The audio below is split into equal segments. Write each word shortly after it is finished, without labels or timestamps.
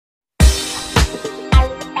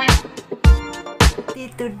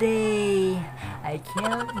pretty today. I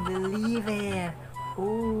can't believe it.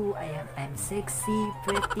 Oh, I'm sexy,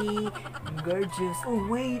 pretty, gorgeous. Oh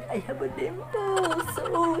wait, I have a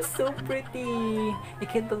dimple. So pretty. I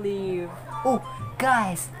can't believe. Oh,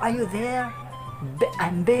 guys, are you there?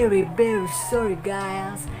 I'm very sorry,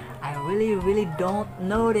 guys. I really don't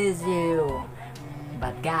notice you.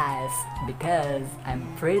 But guys, because I'm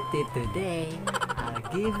pretty today, I'll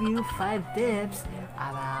give you 5 tips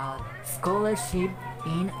about scholarship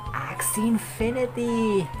in Axie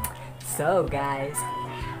Infinity. So guys,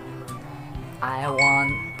 I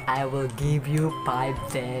will give you 5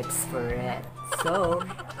 tips for it. So,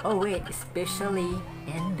 oh wait, especially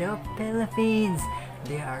in the Philippines,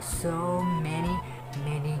 there are so many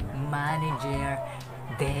manager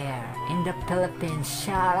there in the Philippines.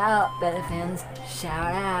 Shout out Philippines,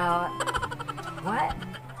 shout out. What?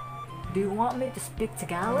 Do you want me to speak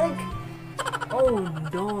Tagalog? Oh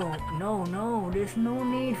no, there's no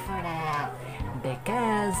need for that,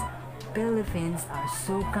 because Philippines are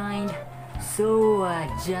so kind, so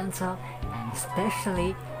gentle, and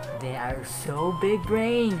especially they are so big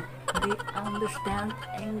brain. They understand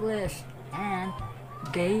English and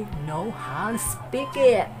they know how to speak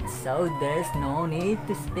it, so there's no need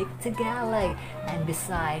to speak Tagalog. And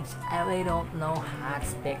besides, I really don't know how to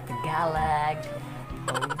speak Tagalog.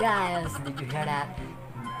 Oh guys, did you hear that?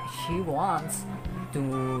 She wants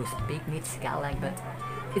to speak me Tagalog, but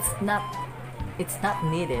it's not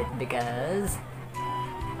needed, because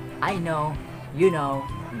I know you know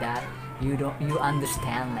that you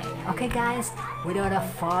understand me. Okay guys, without a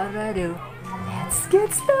further ado, let's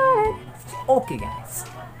get started. Okay guys,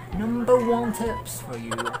 number 1 tips for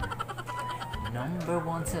you. Number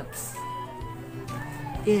 1 tips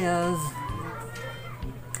is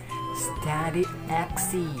study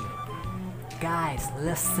Axie. Guys,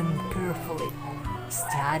 listen carefully.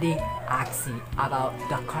 Study Axie about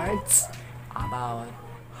the cards, about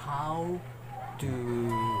how to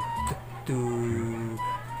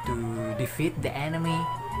defeat the enemy,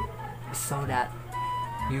 so that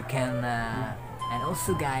you can and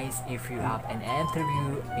also guys, if you have an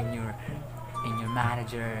interview in your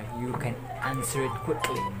manager, you can answer it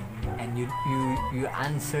quickly, and you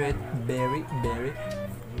answer it very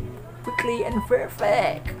quickly and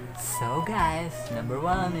perfect. So guys, number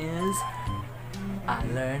 1 is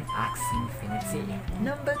learn Axie Infinity.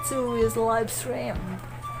 Number 2 is live stream.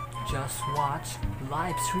 Just watch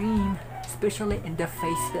live stream, especially in the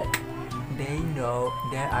Facebook. They know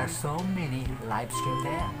there are so many live stream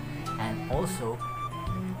there, and also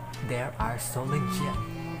there are so legit.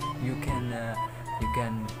 You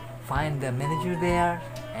can find the manager there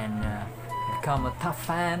and become a top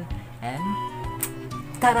fan, and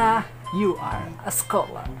ta-da! You are a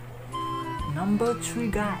scholar. Number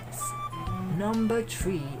 3 guys. Number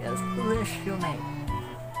 3 is resume.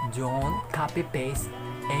 Don't copy paste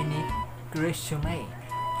any resume.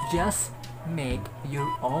 Just make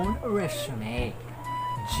your own resume.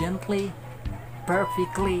 Gently,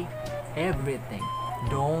 perfectly, everything.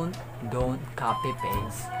 Don't copy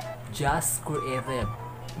paste. Just creative.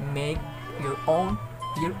 Make your own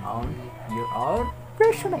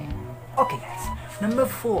resume. Okay guys. Number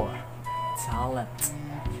 4, talent.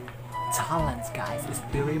 Talent guys is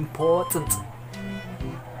very important.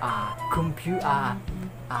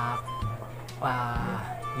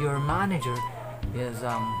 Your manager is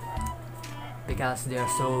because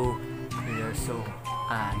they're so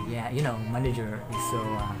manager is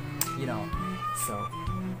so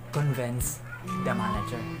convince the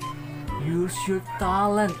manager. Use your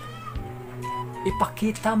talent.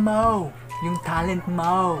 Ipakita mo yung talent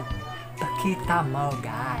mo. Pakita mo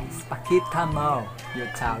guys, pakita mo your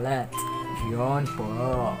talent. Yun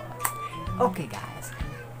po. Okay guys,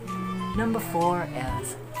 number 4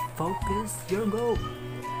 is focus your goal.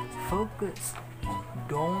 Focus.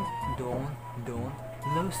 Don't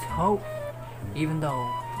lose hope. Even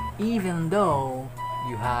though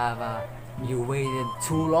you have you waited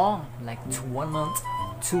too long, like 1 month,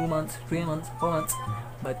 2 months, 3 months, 4 months,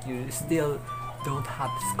 but you still don't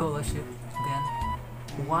have scholarship, then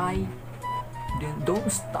why? Then don't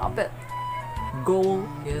stop it. Goal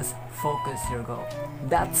is focus your goal.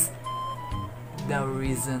 That's the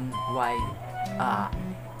reason why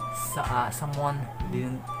someone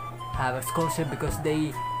didn't have a scholarship, because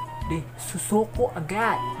they susuko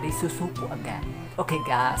agad. Okay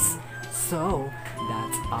guys, so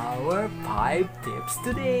that's our 5 tips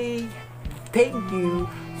today. Thank you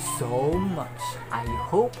so much. I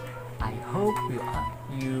hope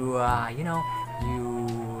you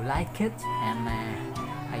like it, and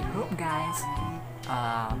I hope guys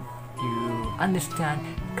you understand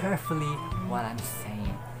carefully what I'm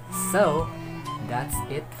saying. So that's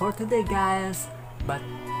it for today, guys. But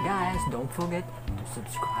guys, don't forget to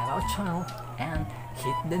subscribe our channel and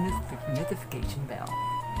hit the notification bell.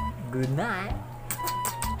 Good night.